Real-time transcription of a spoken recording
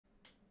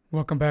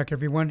Welcome back,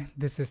 everyone.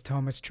 This is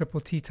Thomas Triple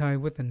T Tie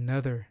with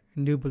another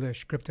new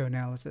bullish crypto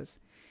analysis.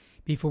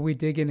 Before we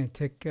dig in and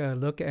take a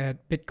look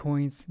at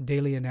Bitcoin's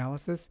daily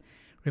analysis,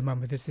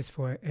 remember this is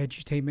for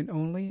edutainment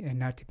only and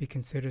not to be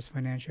considered as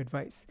financial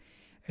advice.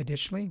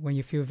 Additionally, when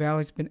you feel value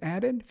has been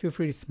added, feel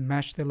free to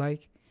smash the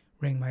like,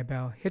 ring my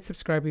bell, hit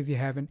subscribe if you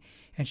haven't,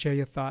 and share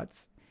your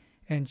thoughts.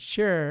 And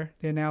share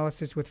the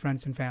analysis with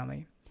friends and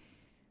family.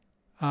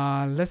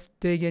 Let's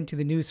dig into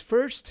the news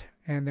first,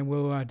 and then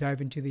we'll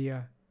dive into the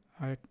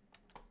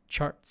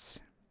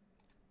charts.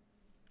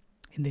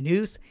 In the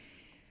news,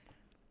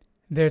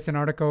 there's an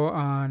article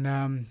on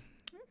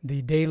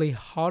the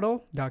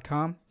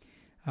dailyhodl.com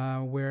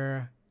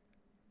where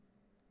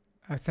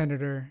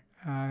Senator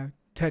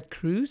Ted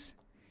Cruz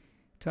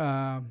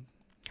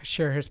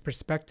share his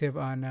perspective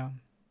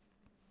on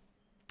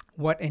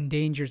what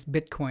endangers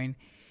Bitcoin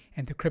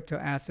and the crypto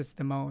assets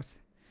the most.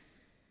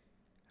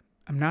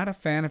 I'm not a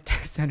fan of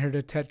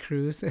Senator Ted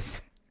Cruz,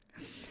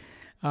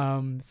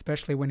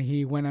 especially when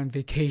he went on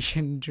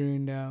vacation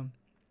during the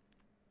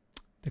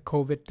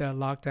COVID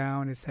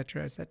lockdown,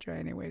 etc., etc.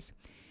 Anyways,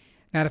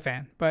 not a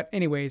fan. But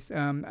anyways,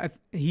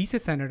 he's a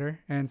senator,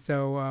 and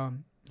so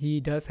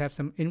he does have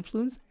some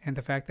influence. And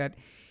the fact that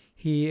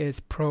he is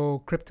pro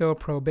crypto,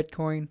 pro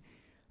Bitcoin,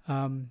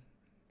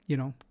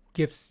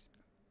 gives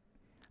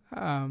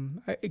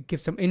it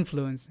gives some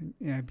influence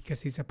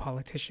because he's a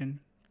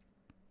politician.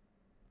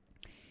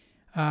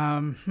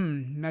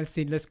 Let's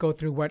see. Let's go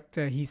through what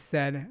he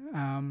said.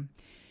 One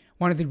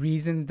of the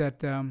reasons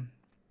that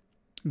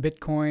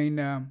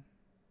Bitcoin,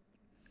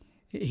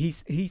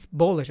 he's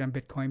bullish on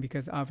Bitcoin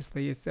because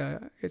obviously it's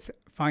a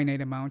finite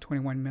amount,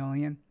 21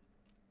 million,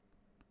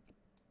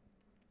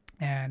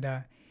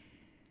 and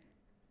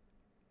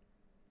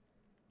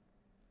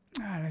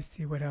let's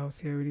see what else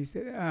here. He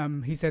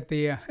said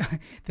the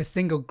the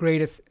single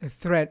greatest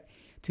threat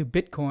to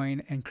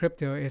Bitcoin and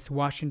crypto is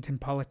Washington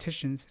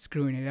politicians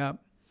screwing it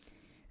up.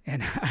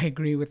 And I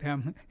agree with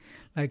him,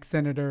 like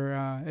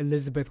Senator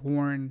Elizabeth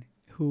Warren,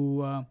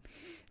 who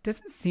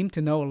doesn't seem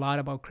to know a lot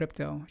about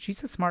crypto.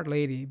 She's a smart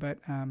lady, but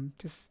there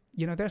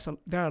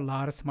are a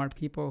lot of smart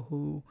people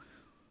who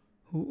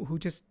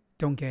just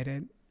don't get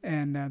it,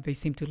 and they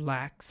seem to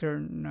lack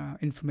certain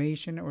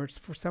information, or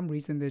for some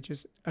reason they're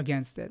just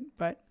against it.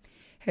 But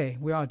hey,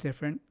 we're all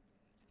different.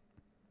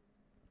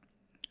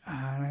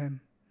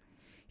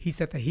 He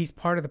said that he's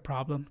part of the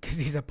problem because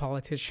he's a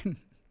politician.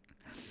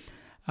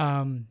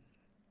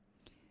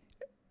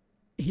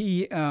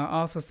 He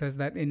also says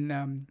that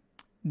in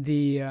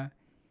the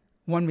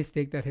one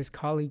mistake that his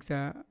colleagues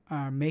are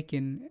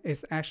making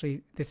is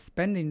actually the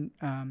spending,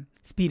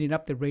 speeding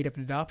up the rate of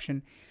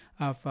adoption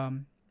of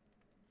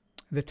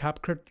the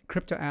top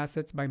crypto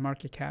assets by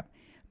market cap,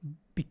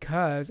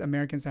 because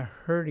Americans are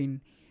hurting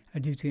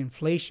due to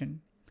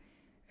inflation.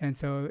 And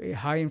so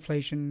high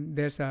inflation,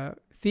 there's a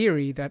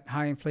theory that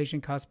high inflation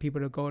causes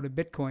people to go to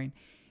Bitcoin.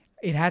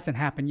 It hasn't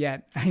happened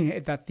yet.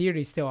 That theory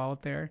is still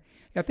out there.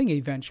 I think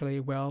eventually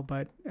it will,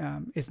 but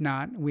it's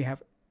not. We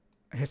have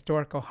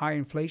historical high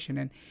inflation,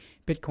 and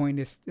Bitcoin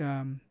is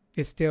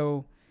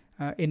still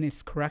in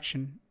its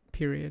correction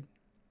period.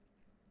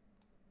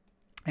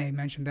 I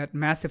mentioned that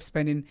massive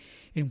spending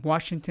in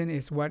Washington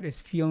is what is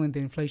fueling the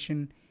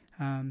inflation,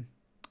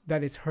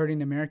 that is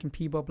hurting American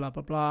people, blah,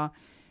 blah, blah.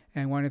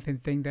 And one of the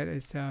things that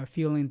is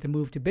fueling the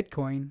move to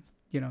Bitcoin,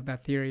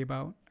 that theory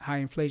about high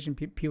inflation,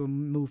 people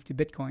move to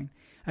Bitcoin.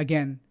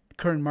 Again,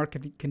 current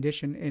market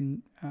condition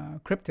in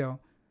crypto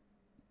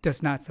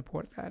does not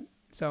support that.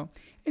 So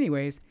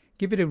anyways,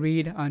 give it a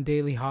read on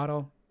Daily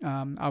Hodl.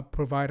 I'll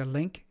provide a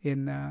link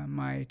in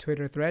my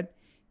Twitter thread.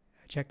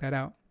 Check that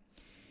out.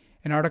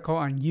 An article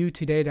on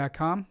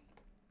utoday.com.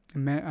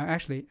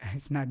 Actually,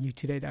 it's not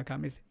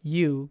utoday.com. It's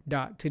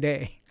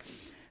u.today.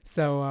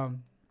 So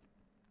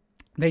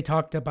they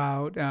talked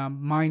about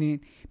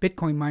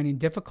Bitcoin mining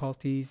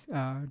difficulties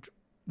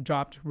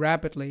dropped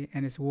rapidly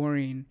and is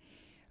worrying.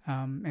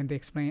 And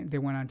they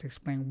went on to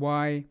explain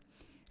why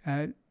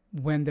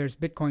when there's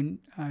Bitcoin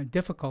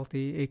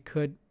difficulty, it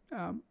could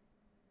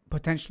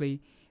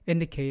potentially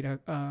indicate a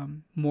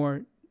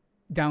more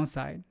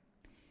downside.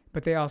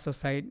 But they also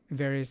cite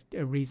various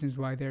reasons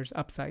why there's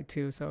upside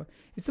too. So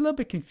it's a little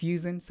bit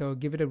confusing, so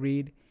give it a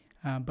read.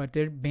 But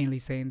they're mainly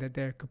saying that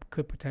there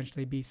could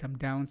potentially be some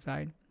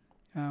downside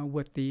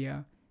with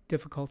the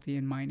difficulty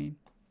in mining.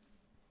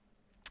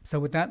 So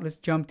with that, let's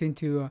jump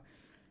into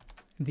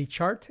the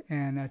chart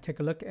and take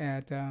a look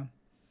at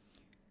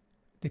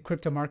the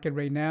crypto market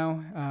right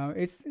now.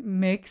 It's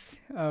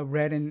mixed,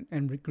 red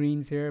and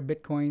greens here.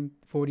 Bitcoin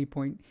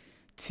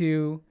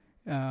 40.2,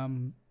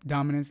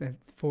 dominance at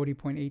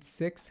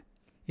 40.86.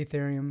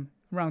 Ethereum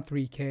around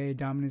 3K,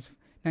 dominance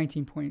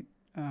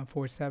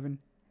 19.47.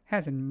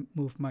 Hasn't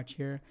moved much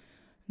here.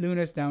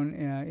 Luna's down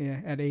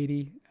at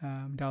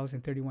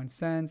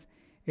 $80.31.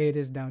 It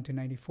is down to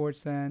 94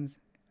 cents,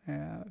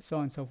 so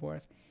on and so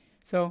forth.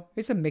 So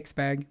it's a mixed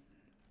bag.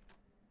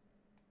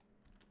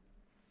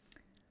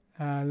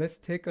 Let's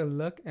take a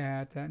look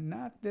at,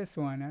 not this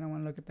one. I don't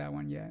want to look at that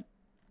one yet.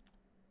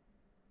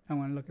 I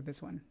want to look at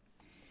this one.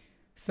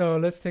 So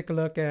let's take a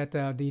look at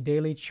the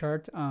daily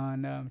chart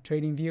on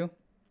TradingView.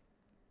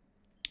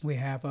 We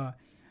have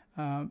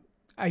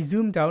I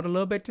zoomed out a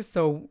little bit just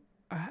so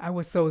I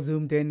was so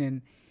zoomed in,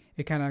 and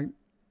it kind of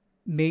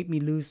made me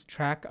lose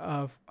track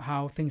of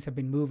how things have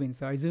been moving.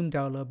 So I zoomed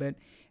out a little bit,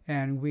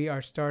 and we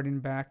are starting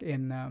back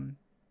in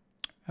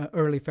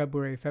early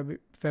February,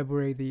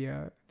 February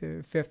the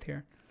 5th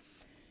here.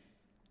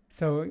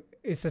 So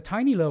it's a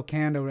tiny little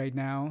candle right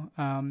now.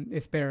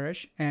 It's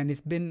bearish, and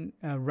it's been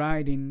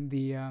riding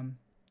the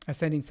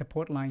ascending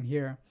support line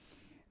here,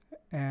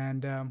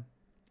 and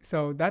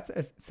so that's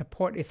a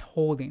support is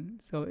holding.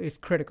 So it's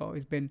critical.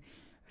 It's been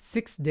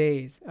 6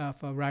 days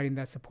of riding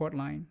that support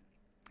line,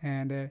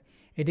 and it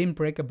didn't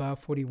break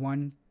above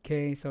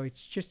 41K. So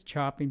it's just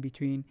chopping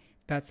between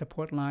that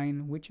support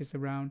line, which is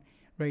around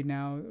right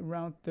now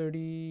around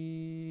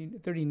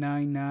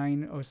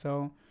 39.9 or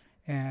so,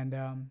 and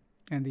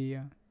the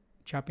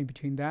chopping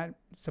between that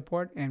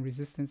support and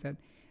resistance at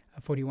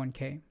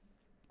 41K.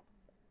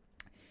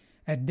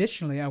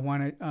 Additionally, I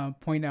want to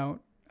point out,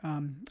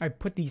 I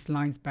put these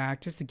lines back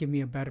just to give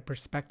me a better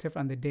perspective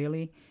on the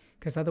daily,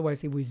 because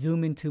otherwise if we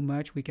zoom in too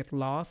much, we get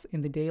lost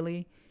in the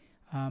daily.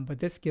 But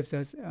this gives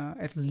us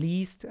at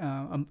least,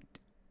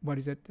 what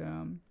is it,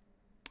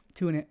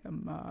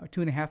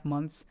 2.5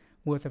 months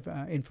worth of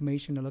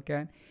information to look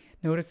at.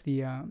 Notice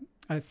the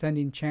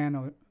ascending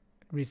channel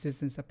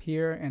resistance up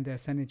here and the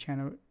ascending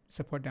channel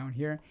support down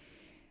here.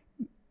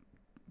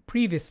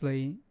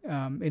 Previously,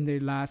 in the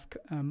last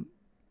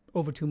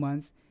over 2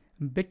 months,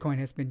 Bitcoin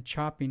has been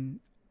chopping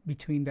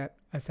between that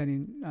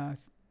ascending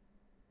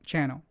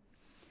channel.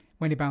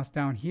 When it bounced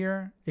down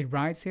here, it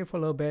rides here for a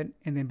little bit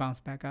and then bounce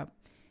back up,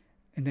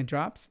 and then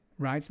drops,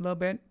 rides a little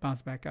bit,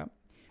 bounce back up.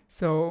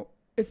 So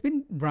it's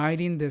been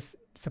riding this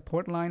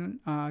support line,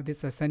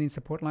 this ascending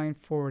support line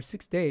for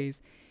 6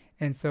 days,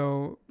 and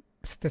so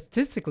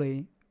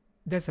statistically,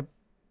 there's a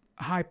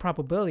high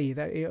probability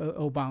that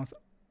it'll bounce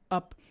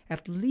up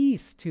at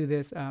least to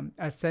this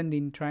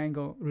ascending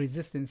triangle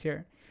resistance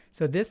here.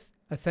 So this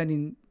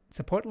ascending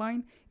support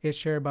line is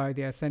shared by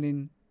the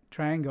ascending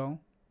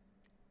triangle.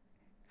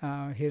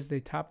 Here's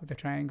the top of the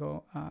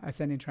triangle,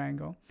 ascending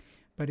triangle,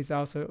 but it's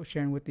also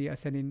sharing with the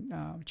ascending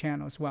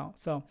channel as well.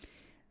 So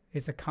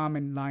it's a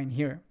common line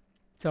here.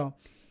 So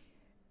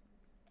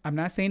I'm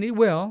not saying it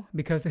will,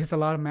 because there's a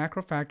lot of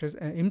macro factors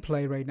in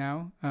play right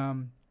now,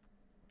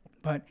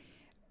 but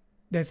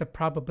there's a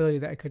probability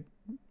that it could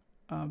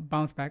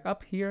bounce back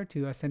up here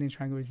to ascending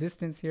triangle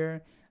resistance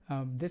here.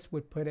 This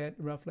would put it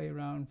roughly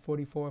around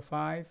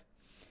 44.5.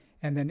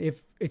 And then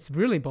if it's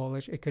really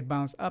bullish, it could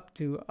bounce up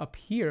to up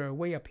here,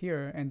 way up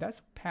here, and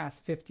that's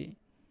past 50.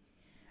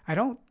 I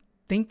don't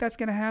think that's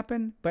going to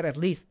happen, but at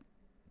least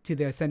to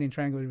the ascending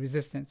triangle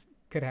resistance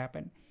could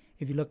happen.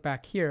 If you look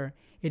back here,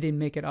 it didn't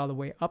make it all the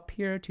way up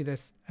here to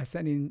this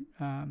ascending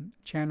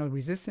channel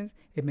resistance.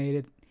 It made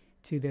it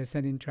to the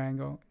ascending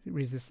triangle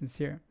resistance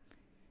here.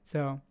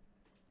 So,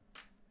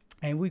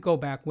 and we go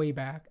back, way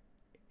back,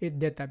 it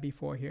did that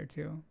before here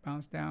too.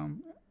 Bounce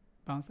down,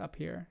 bounce up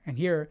here. And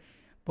here,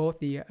 both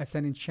the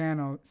ascending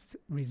channel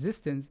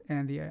resistance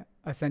and the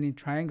ascending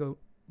triangle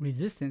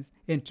resistance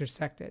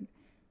intersected.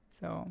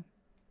 So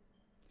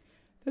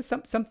there's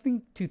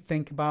something to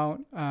think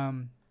about,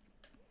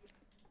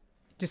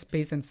 just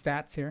based on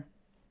stats here.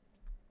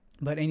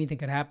 But anything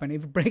could happen.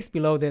 If it breaks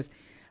below this,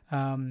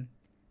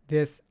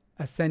 this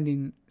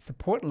ascending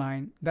support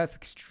line, that's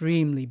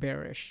extremely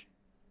bearish.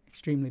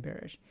 Extremely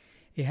bearish.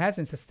 It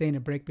hasn't sustained a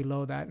break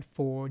below that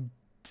for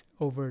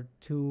over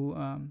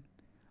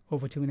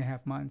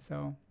 2.5 months.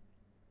 So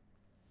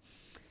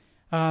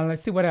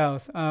let's see what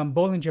else.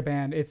 Bollinger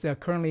Band. It's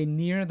currently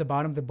near the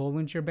bottom of the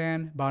Bollinger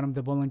Band. Bottom of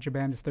the Bollinger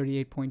Band is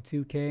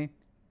 38.2K,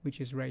 which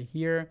is right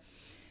here.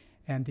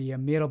 And the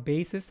middle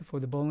basis for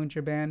the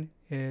Bollinger Band,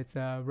 it's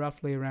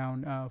roughly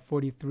around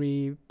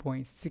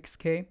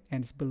 43.6K,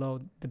 and it's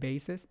below the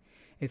basis.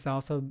 It's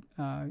also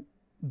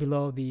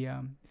below the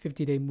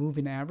 50-day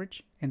moving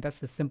average, and that's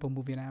the simple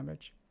moving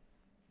average.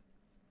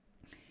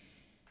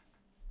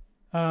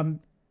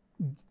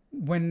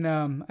 When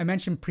I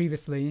mentioned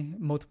previously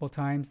multiple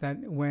times that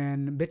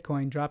when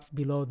Bitcoin drops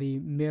below the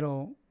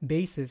middle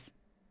basis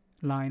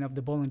line of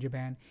the Bollinger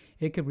Band,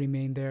 it could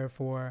remain there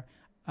for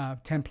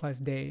 10 plus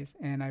days,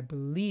 and I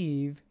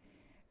believe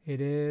it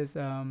is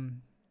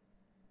on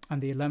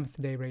the 11th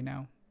day right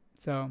now.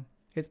 So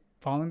it's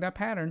following that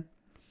pattern.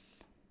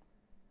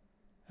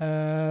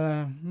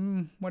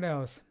 What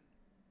else?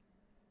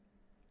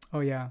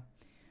 Oh yeah.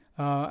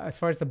 As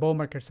far as the bull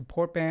market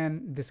support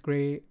band, this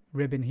gray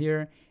ribbon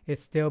here,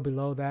 it's still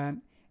below that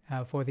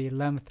for the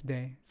 11th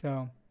day.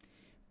 So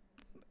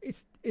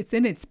it's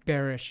in its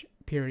bearish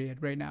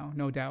period right now,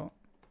 no doubt.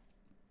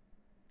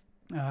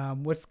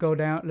 Let's go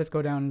down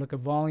and look at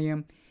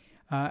volume.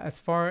 As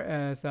far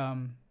as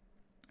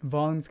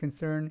volume is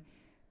concerned,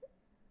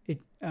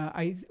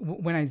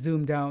 when I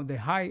zoomed out, the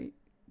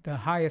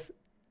highest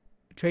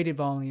traded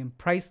volume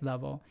price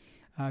level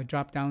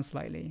dropped down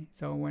slightly.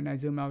 So when I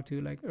zoom out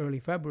to like early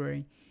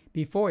February,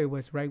 before it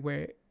was right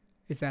where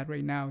it's at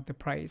right now, the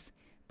price,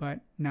 but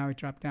now it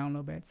dropped down a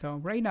little bit. So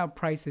right now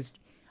price is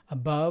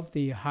above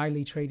the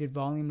highly traded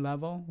volume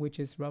level, which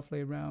is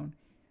roughly around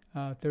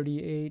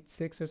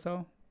 38.6 or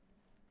so.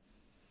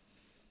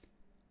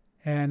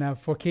 And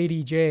for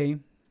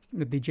KDJ,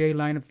 the J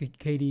line of the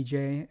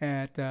KDJ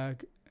at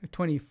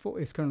 24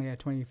 is currently at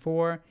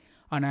 24.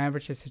 On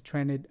average, it's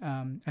trended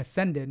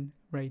ascended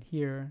right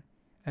here,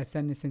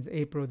 ascended since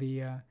April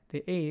the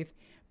 8th.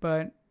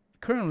 But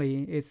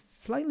currently, it's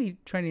slightly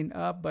trending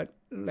up, but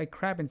like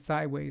crabbing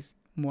sideways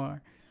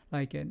more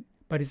like it.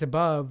 But it's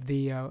above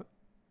the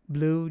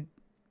blue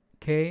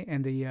K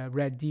and the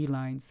red D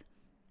lines.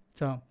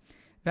 So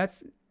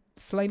that's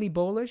slightly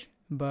bullish.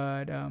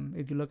 But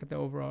if you look at the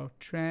overall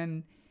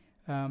trend,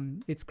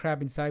 it's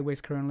crabbing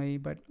sideways currently,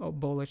 but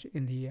bullish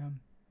in the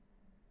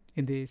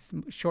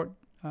short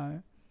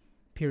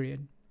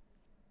period.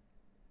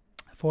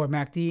 For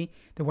MACD,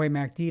 the white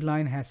MACD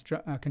line has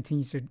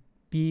continues to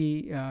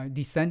be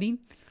descending,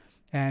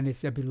 and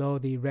it's below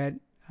the red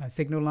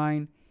signal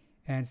line,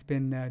 and it's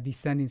been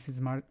descending since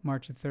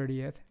March the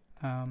 30th.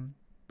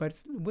 But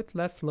it's with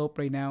less slope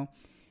right now.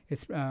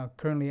 It's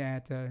currently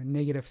at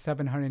negative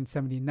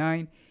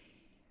 779,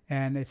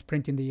 and it's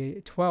printing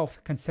the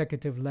 12th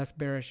consecutive less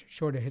bearish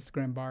shorter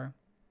histogram bar,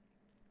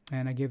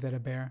 and I give that a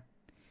bear.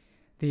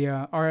 The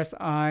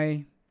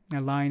RSI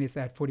line is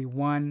at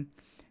 41,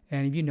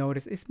 and if you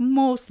notice, it's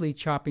mostly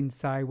chopping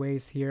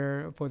sideways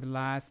here for the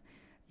last,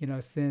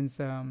 since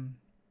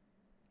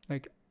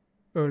like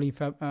early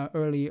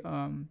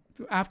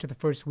after the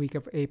first week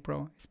of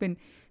April. It's been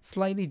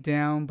slightly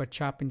down, but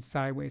chopping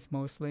sideways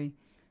mostly.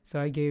 So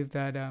I gave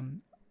that a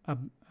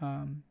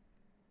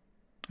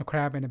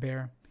crab and a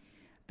bear.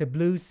 The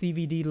blue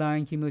CVD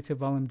line, cumulative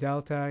volume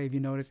delta, if you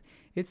notice,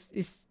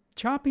 it's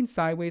chopping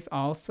sideways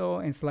also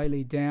and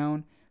slightly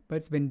down, but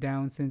it's been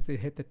down since it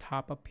hit the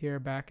top up here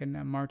back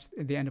in March,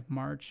 at the end of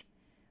March.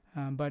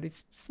 But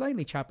it's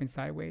slightly chopping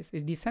sideways.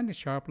 It descended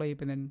sharply,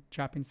 but then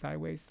chopping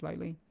sideways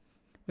slightly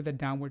with a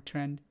downward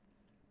trend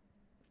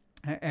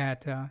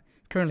at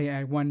currently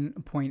at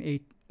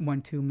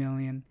 1.812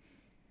 million.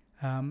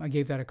 I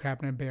gave that a crab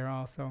and a bear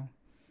also.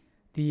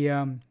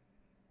 The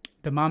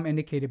mom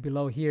indicator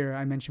below here,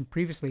 I mentioned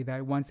previously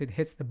that once it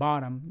hits the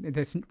bottom,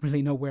 there's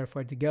really nowhere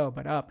for it to go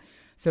but up.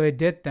 So it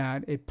did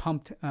that. It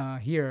pumped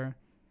here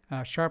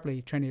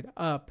sharply, trended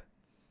up,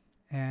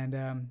 and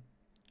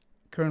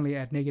currently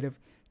at negative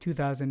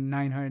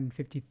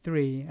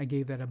 2,953. I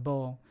gave that a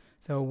bull.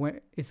 So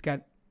when it's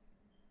got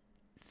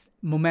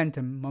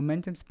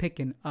momentum's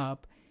picking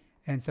up,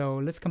 and so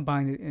let's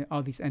combine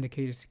all these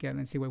indicators together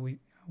and see what we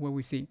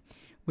see.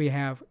 We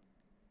have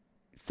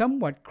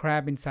somewhat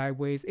crabbing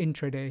sideways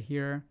intraday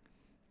here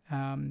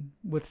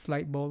with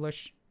slight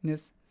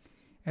bullishness,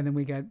 and then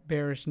we got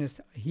bearishness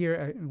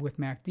here with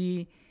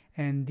MACD,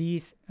 and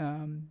these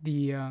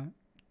the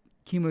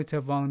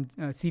cumulative volume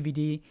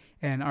CVD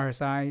and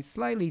RSI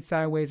slightly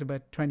sideways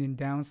but trending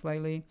down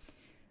slightly.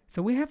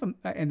 So we have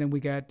and then we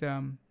got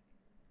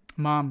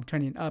mom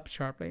trending up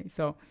sharply.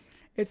 So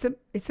it's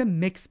a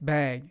mixed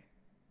bag.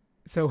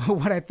 So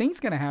what I think is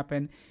going to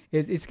happen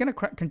is it's going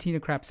to continue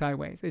to crab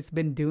sideways. It's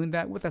been doing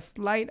that with a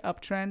slight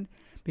uptrend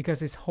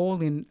because it's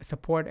holding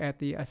support at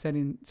the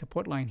ascending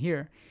support line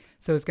here.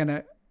 So it's going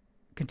to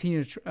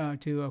continue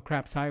to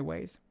crab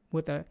sideways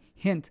with a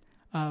hint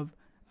of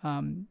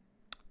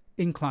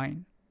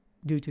incline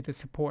due to the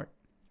support.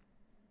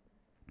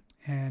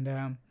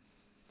 And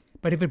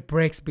but if it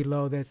breaks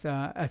below this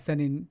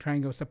ascending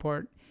triangle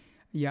support,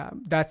 yeah,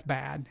 that's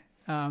bad.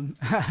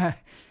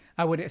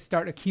 I would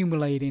start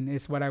accumulating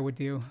is what I would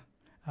do.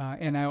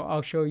 And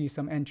I'll show you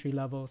some entry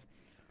levels.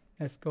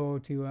 Let's go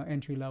to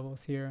entry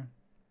levels here.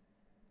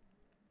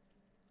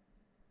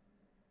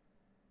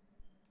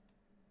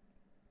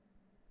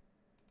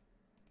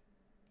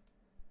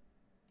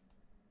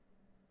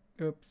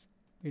 Oops,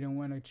 we don't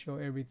want to show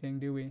everything,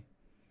 do we?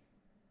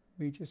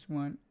 We just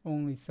want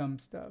only some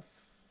stuff.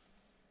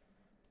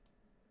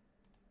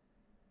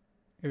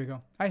 Here we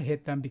go. I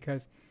hit them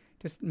because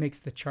it just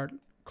makes the chart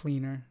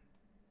cleaner.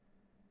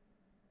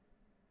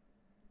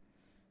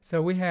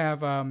 So we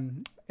have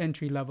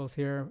entry levels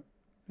here.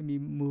 Let me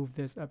move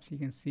this up so you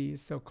can see.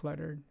 It's so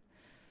cluttered.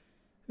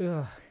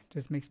 Ugh,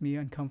 just makes me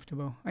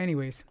uncomfortable.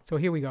 Anyways, so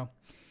here we go.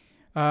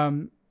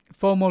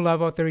 FOMO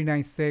level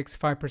 39.6,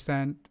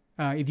 5%.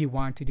 If you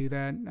want to do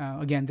that.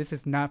 Again, this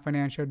is not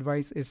financial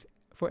advice. It's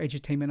for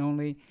edutainment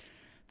only.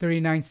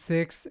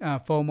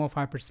 39.6, FOMO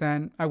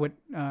 5%. I would,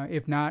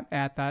 if not,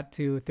 add that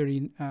to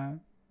 30.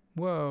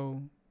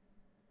 Whoa.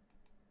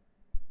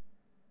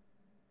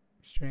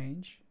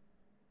 Strange.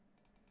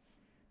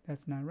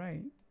 That's not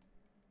right.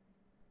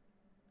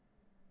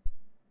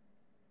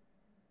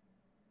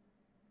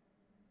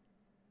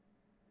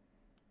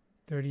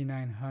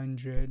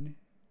 $3,900.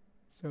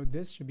 So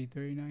this should be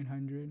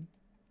 3,900.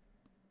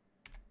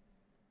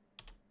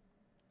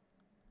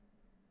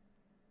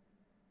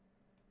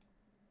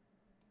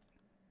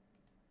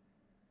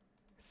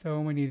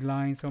 So many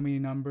lines, so many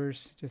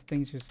numbers. Just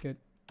things just get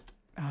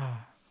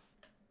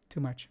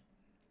too much.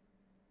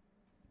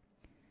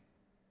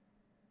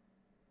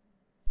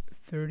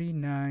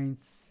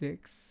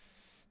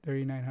 39.6,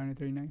 3900,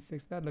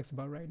 39.6. That looks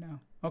about right now.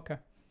 Okay,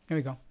 here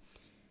we go.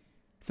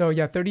 So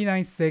yeah,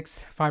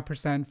 39.6,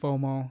 5%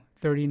 FOMO,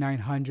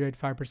 3900,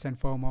 5%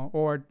 FOMO,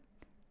 or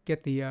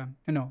get the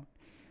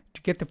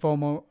to get the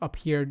FOMO up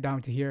here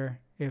down to here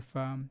if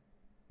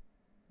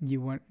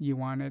you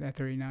want it at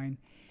 39.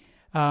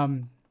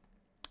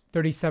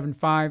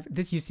 37.5.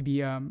 This used to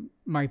be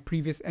my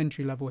previous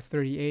entry level was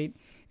 38.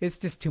 It's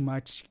just too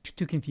much,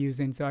 too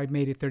confusing. So I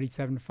made it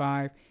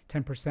 37.5,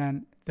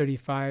 10%,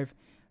 35,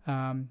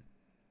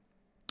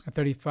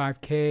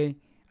 35K,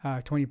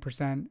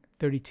 20%,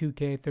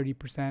 32K,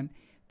 30%,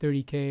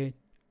 30K,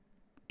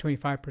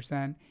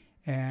 25%,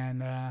 and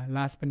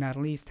last but not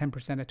least,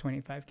 10% at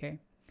 25K.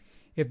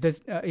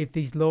 If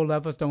these low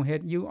levels don't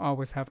hit, you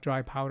always have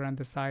dry powder on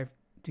the side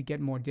to get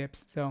more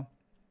dips. So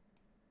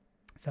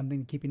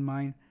something to keep in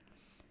mind.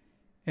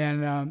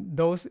 And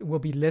those will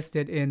be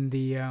listed in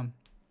the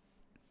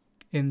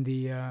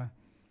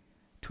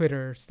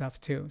Twitter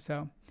stuff too.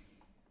 So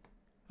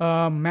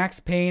max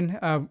pain,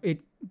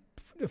 it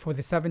for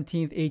the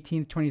 17th,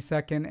 18th,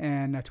 22nd,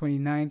 and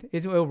 29th,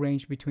 it will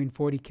range between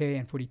 40K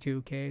and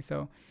 42K.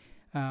 So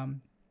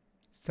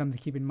something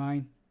to keep in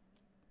mind.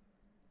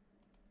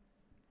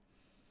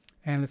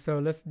 And so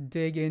let's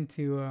dig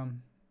into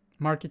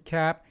market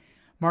cap.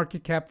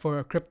 Market cap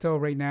for crypto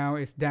right now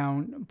is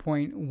down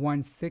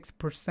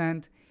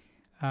 0.16%.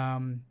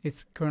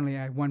 It's currently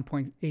at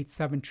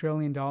 $1.87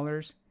 trillion.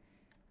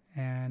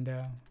 And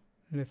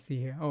let's see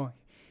here. Oh,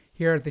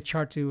 here are the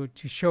chart to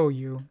show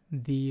you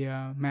the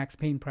max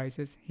pain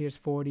prices. Here's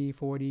 40,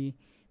 40,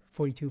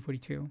 42,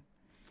 42.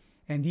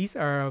 And these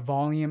are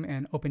volume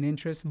and open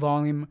interest.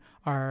 Volume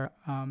are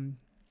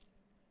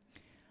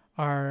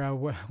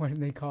what do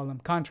they call them?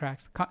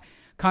 Contracts.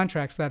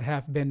 Contracts that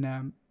have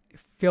been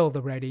filled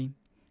already.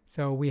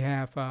 So we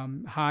have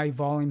high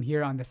volume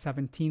here on the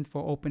 17th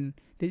for open.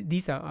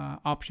 These are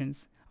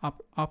options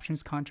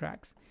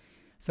contracts.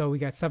 So we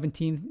got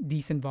 17th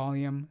decent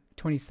volume,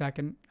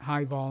 22nd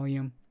high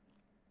volume,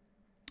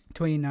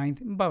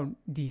 29th about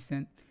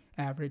decent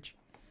average.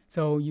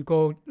 So you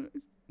go.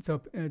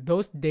 So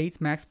those dates,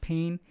 max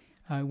pain,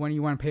 when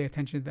you want to pay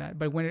attention to that.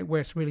 But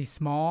where it's really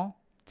small,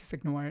 just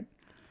ignore it.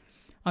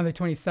 On the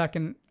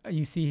 22nd,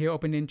 you see here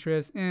open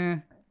interest,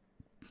 kind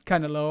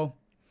of low.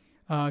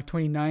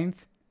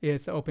 29th.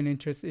 Its open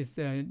interest is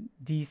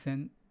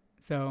decent.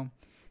 So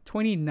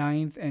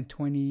 29th and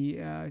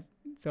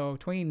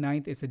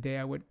 29th is a day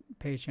I would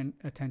pay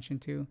attention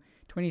to.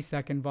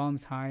 22nd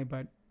volume's high,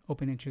 but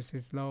open interest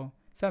is low.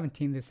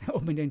 17th is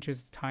open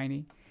interest is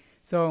tiny.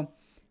 So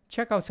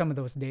check out some of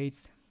those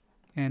dates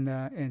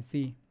and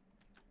see.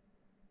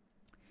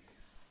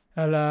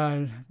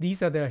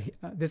 These are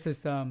this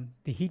is the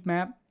heat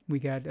map. We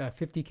got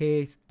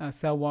 50K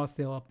sell wall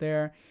still up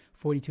there,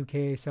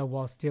 42K sell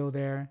wall still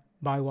there.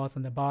 Buy walls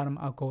on the bottom.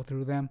 I'll go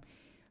through them.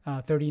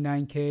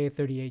 39K,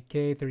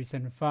 38K,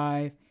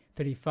 37.5,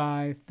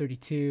 35,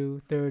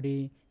 32,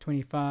 30,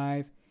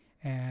 25,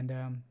 and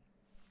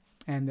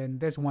then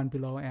there's one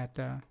below at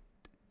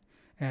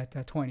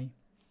 20.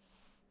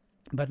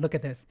 But look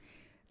at this.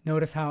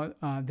 Notice how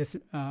this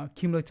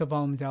cumulative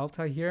volume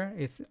delta here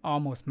is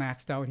almost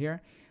maxed out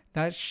here.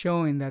 That's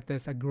showing that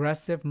there's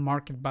aggressive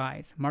market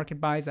buys. Market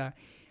buys are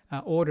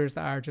orders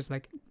that are just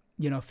like,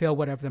 fill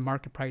whatever the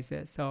market price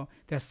is. So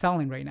they're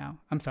selling right now.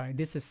 I'm sorry,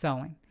 this is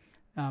selling.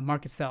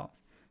 Market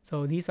sells.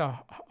 So these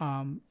are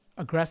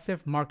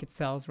aggressive market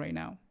sells right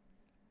now.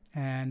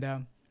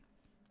 And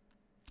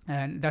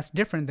that's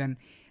different than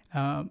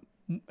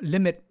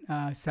limit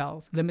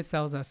sells. Limit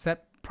sells are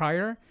set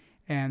prior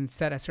and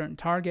set at certain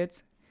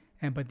targets.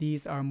 But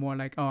these are more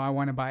like, oh, I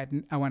want to buy it.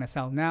 I want to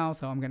sell now,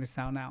 so I'm going to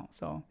sell now.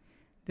 So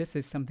this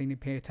is something to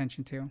pay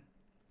attention to.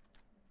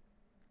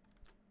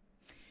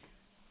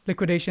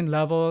 Liquidation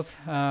levels,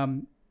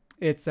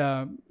 it's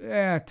a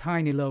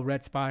tiny little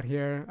red spot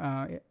here.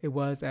 It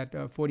was at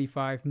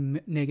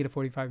negative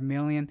 45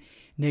 million.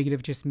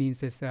 Negative just means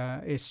this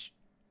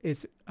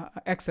is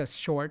excess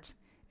shorts.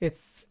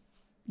 It's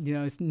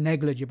it's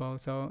negligible,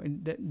 so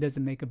it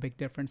doesn't make a big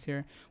difference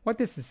here. What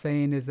this is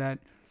saying is that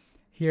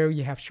here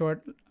you have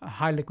short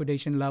high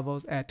liquidation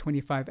levels at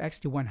 25x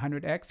to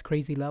 100x,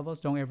 crazy levels.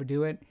 Don't ever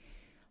do it.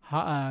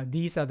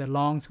 These are the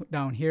longs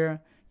down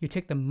here. You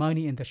take the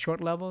money in the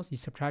short levels, you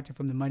subtract it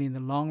from the money in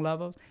the long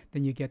levels,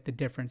 then you get the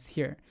difference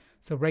here.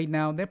 So right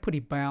now, they're pretty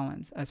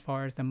balanced as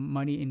far as the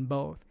money in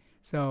both.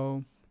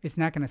 So it's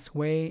not going to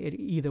sway it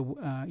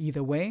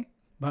either way,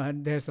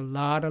 but there's a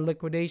lot of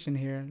liquidation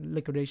here,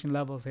 liquidation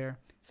levels here.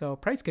 So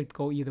price could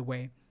go either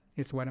way,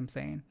 is what I'm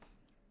saying.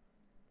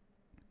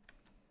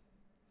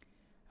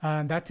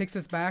 That takes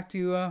us back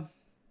to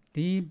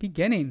the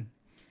beginning.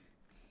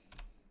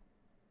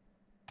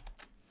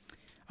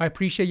 I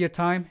appreciate your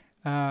time.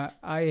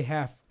 I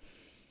have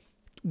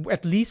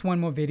at least one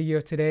more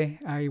video today.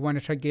 I want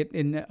to try to get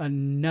in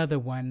another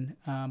one,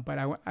 but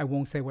I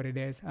won't say what it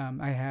is.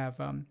 I have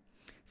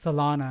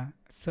Solana,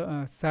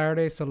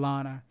 Saturday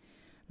Solana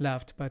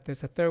left, but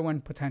there's a third one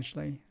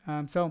potentially.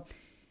 So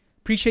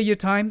appreciate your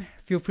time.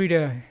 Feel free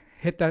to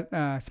hit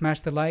that,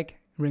 smash the like,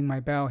 ring my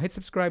bell, hit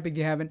subscribe if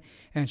you haven't,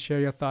 and share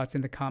your thoughts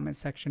in the comment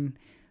section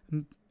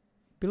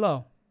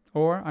below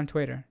or on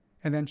Twitter.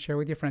 And then share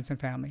with your friends and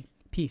family.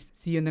 Peace.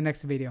 See you in the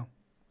next video.